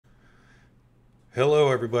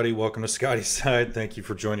Hello, everybody. Welcome to Scotty's Side. Thank you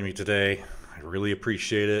for joining me today. I really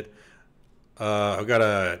appreciate it. I've got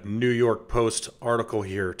a New York Post article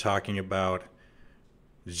here talking about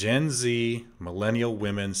Gen Z millennial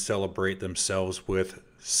women celebrate themselves with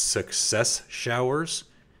success showers.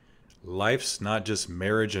 Life's not just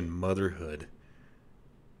marriage and motherhood.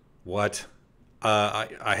 What?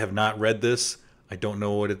 I have not read this. I don't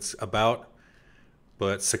know what it's about,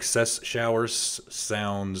 but success showers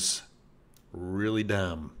sounds really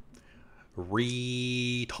dumb.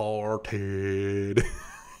 Retarded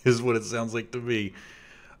is what it sounds like to me.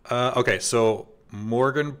 Okay, so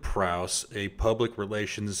Morgan Prowse, a public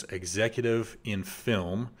relations executive in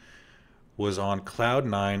film, was on cloud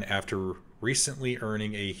nine after recently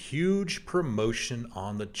earning a huge promotion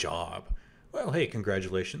on the job. Well, hey,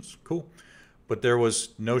 congratulations, cool. But there was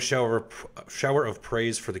no shower of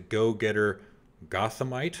praise for the go-getter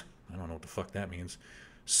Gothamite. I don't know what the fuck that means.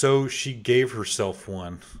 So she gave herself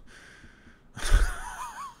one.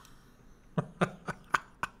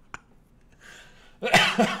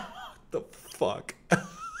 The fuck?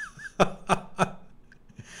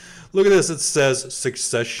 Look at this. It says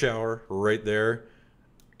success shower right there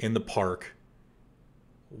in the park.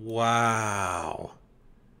 Wow.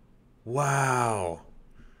 Wow.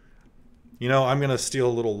 You know, I'm going to steal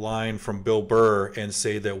a little line from Bill Burr and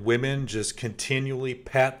say that women just continually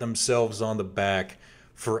pat themselves on the back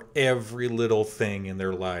for every little thing in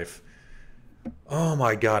their life. Oh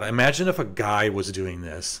my God. Imagine if a guy was doing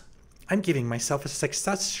this. I'm giving myself a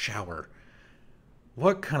success shower.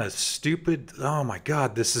 What kind of stupid, oh my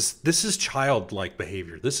God, this is childlike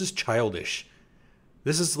behavior. This is childish.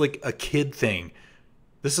 This is like a kid thing.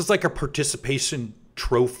 This is like a participation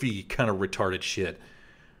trophy kind of retarded shit.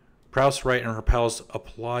 Prowse Wright and her pals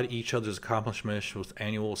applaud each other's accomplishments with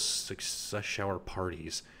annual success shower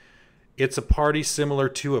parties. It's a party similar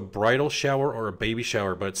to a bridal shower or a baby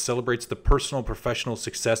shower, but it celebrates the personal and professional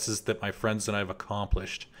successes that my friends and I have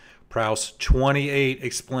accomplished. Prowse, 28,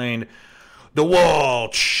 explained, "The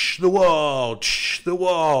wall, the wall, the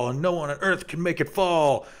wall. No one on earth can make it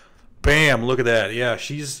fall." Bam! Look at that. Yeah,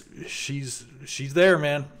 she's there,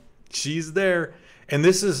 man. She's there, and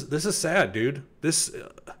this is sad, dude. This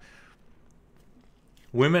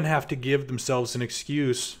women have to give themselves an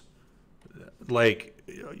excuse, like,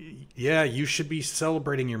 yeah, you should be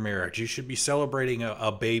celebrating your marriage. You should be celebrating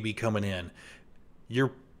a baby coming in.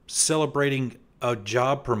 You're celebrating a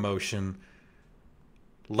job promotion,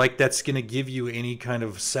 like that's going to give you any kind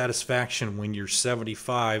of satisfaction when you're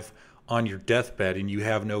 75 on your deathbed and you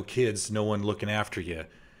have no kids, no one looking after you.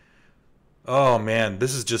 Oh man,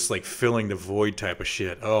 this is just like filling the void type of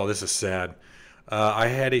shit. Oh, this is sad. I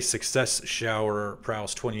had a success shower,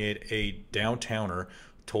 Prowse 28, a downtowner,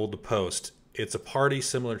 told the Post. It's a party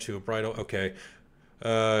similar to a bridal. Okay,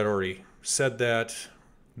 I'd already said that.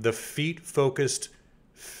 The feet-focused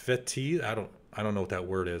fetish. I don't know what that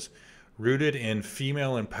word is. Rooted in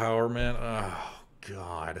female empowerment. Oh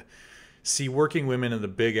God. See working women in the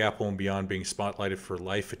Big Apple and beyond being spotlighted for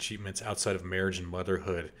life achievements outside of marriage and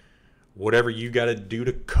motherhood. Whatever you got to do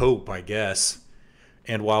to cope, I guess.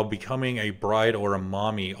 And while becoming a bride or a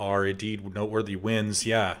mommy are indeed noteworthy wins,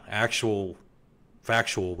 yeah, actual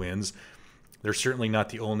factual wins, they're certainly not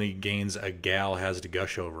the only gains a gal has to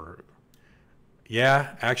gush over.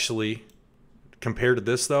 Yeah, actually, compared to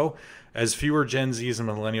this though, as fewer Gen Zs and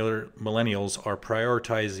millennials are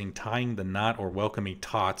prioritizing tying the knot or welcoming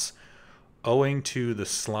tots, owing to the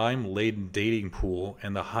slime-laden dating pool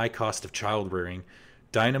and the high cost of child rearing,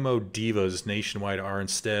 Dynamo divas nationwide are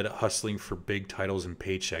instead hustling for big titles and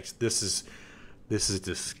paychecks. This is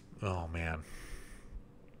just, oh man.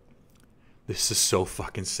 This is so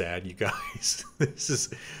fucking sad, you guys.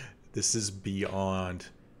 This is beyond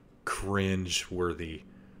cringe worthy.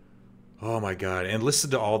 Oh my God. And listen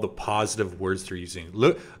to all the positive words they're using.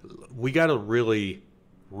 Look, we got to really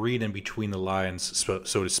read in between the lines,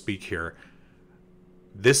 so to speak here.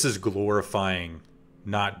 This is glorifying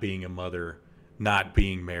not being a mother, not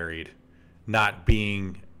being married, not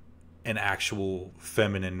being an actual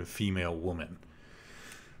feminine female woman.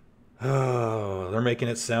 Oh, they're making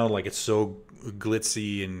it sound like it's so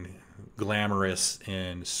glitzy and glamorous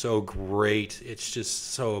and so great. It's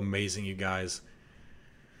just so amazing, you guys.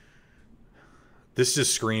 This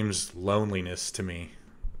just screams loneliness to me.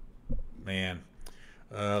 Man.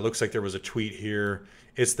 Looks like there was a tweet here.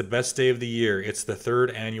 It's the best day of the year. It's the third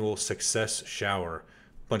annual success shower.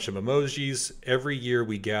 Bunch of emojis. Every year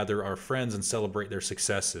we gather our friends and celebrate their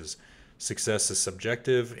successes. Success is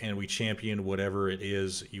subjective, and we champion whatever it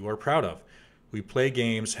is you are proud of. We play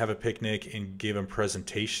games, have a picnic, and give a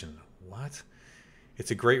presentation. What?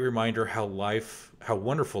 It's a great reminder how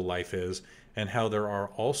wonderful life is, and how there are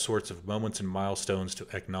all sorts of moments and milestones to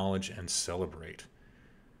acknowledge and celebrate.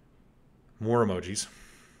 More emojis.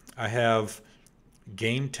 I have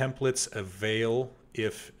game templates available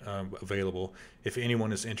if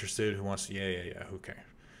anyone is interested who wants to. Yeah. Okay.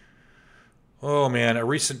 Oh man, a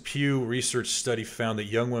recent Pew Research study found that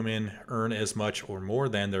young women earn as much or more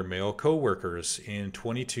than their male coworkers in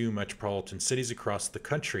 22 metropolitan cities across the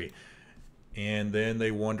country. And then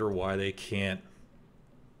they wonder why they can't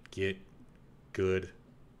get good,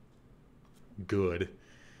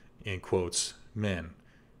 in quotes, men.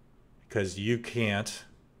 Because you can't,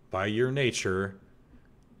 by your nature,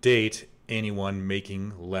 date anyone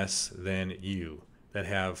making less than you, that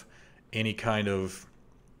have any kind of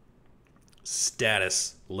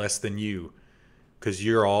status less than you, because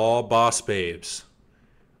you're all boss babes,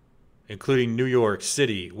 including New York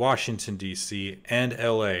City, Washington, D.C., and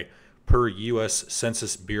L.A., per U.S.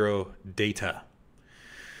 Census Bureau data.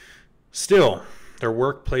 Still, their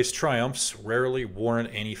workplace triumphs rarely warrant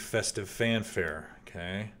any festive fanfare.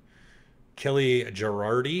 Okay. Kelly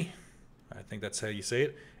Gerardi, I think that's how you say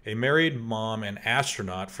it, a married mom and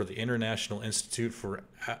astronaut for the International Institute for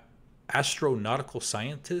Astronautical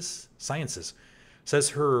Sciences, says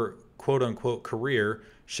her quote-unquote career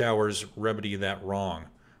showers remedy that wrong.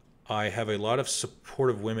 I have a lot of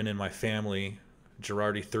supportive women in my family,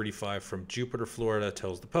 Gerardi, 35, from Jupiter, Florida,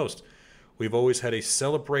 tells the Post. We've always had a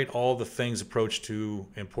celebrate all the things approach to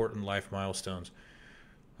important life milestones.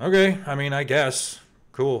 Okay, I mean, I guess.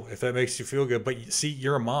 Cool, if that makes you feel good. But see,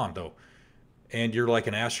 you're a mom, though, and you're like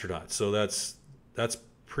an astronaut, so that's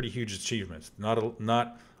pretty huge achievements. Not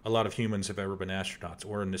a lot of humans have ever been astronauts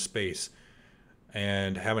or into space,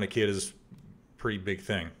 and having a kid is a pretty big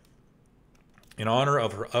thing. In honor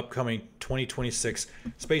of her upcoming 2026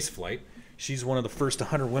 space flight, she's one of the first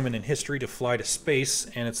 100 women in history to fly to space,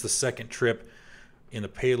 and it's the second trip in the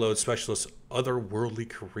payload specialist's otherworldly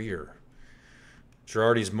career.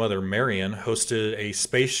 Girardi's mother, Marion, hosted a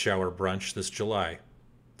space shower brunch this July.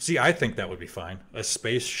 See, I think that would be fine. A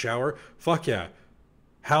space shower? Fuck yeah.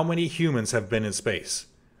 How many humans have been in space?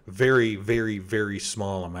 Very, very, very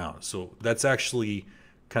small amount. So that's actually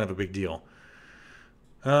kind of a big deal.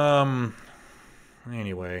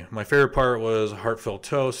 Anyway, my favorite part was heartfelt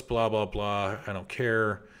toast, blah, blah, blah. I don't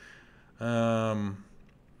care. Amy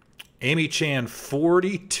Chan,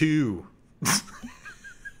 42.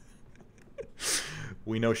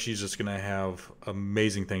 We know she's just going to have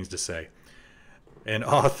amazing things to say. An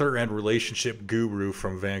author and relationship guru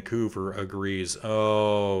from Vancouver agrees.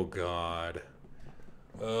 Oh, God.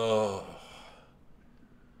 Oh.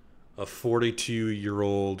 A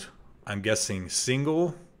 42-year-old, I'm guessing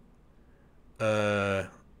single,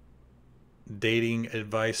 dating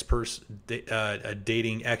advice person, a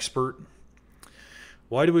dating expert.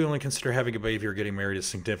 Why do we only consider having a baby or getting married as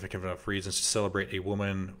significant enough reasons to celebrate a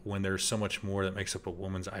woman when there's so much more that makes up a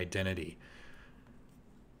woman's identity?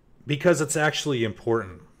 Because it's actually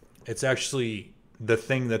important. It's actually the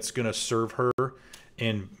thing that's going to serve her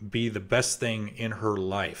and be the best thing in her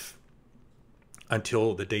life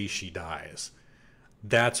until the day she dies.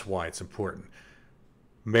 That's why it's important.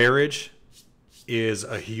 Marriage is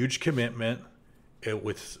a huge commitment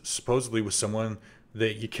supposedly with someone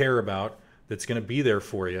that you care about, that's going to be there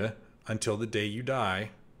for you until the day you die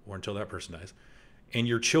or until that person dies. And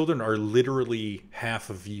your children are literally half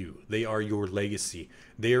of you. They are your legacy.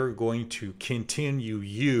 They are going to continue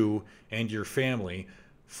you and your family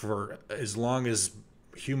for as long as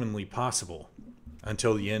humanly possible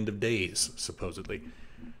until the end of days, supposedly.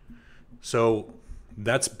 So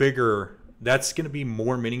that's bigger. That's going to be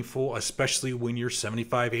more meaningful, especially when you're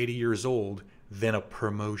 75, 80 years old, than a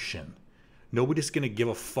promotion. Nobody's going to give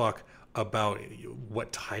a fuck about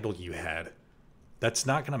what title you had. That's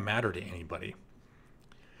not going to matter to anybody.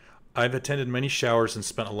 I've attended many showers and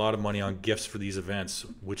spent a lot of money on gifts for these events,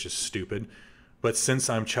 which is stupid. But since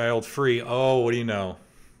I'm child-free, oh, what do you know?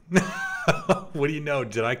 What do you know?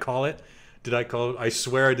 Did I call it? I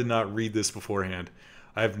swear I did not read this beforehand.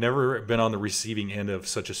 I've never been on the receiving end of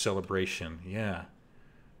such a celebration. Yeah.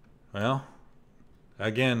 Well,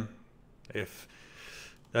 again, if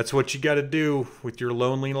that's what you got to do with your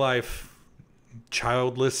lonely life,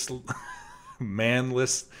 childless,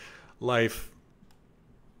 manless life.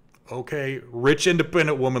 Okay, rich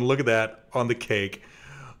independent woman, look at that on the cake.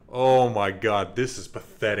 Oh my God, this is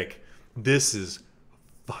pathetic. This is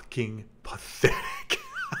fucking pathetic.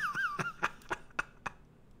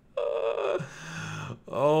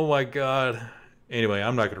 Oh my God. Anyway,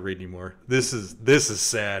 I'm not going to read anymore. This is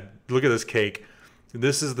sad. Look at this cake.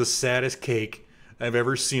 This is the saddest cake I've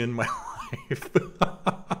ever seen in my life.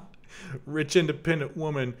 Rich independent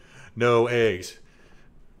woman, no eggs.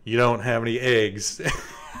 You don't have any eggs.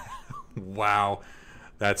 Wow.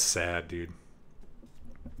 That's sad, dude.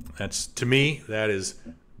 That's, to me, that is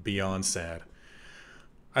beyond sad.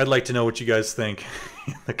 I'd like to know what you guys think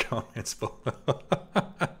in the comments below.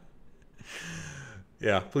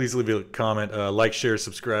 Yeah, please leave a comment. Like, share,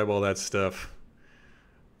 subscribe, all that stuff.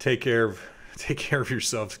 Take care of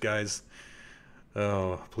yourselves, guys.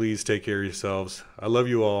 Oh, please take care of yourselves. I love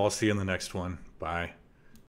you all. I'll see you in the next one. Bye.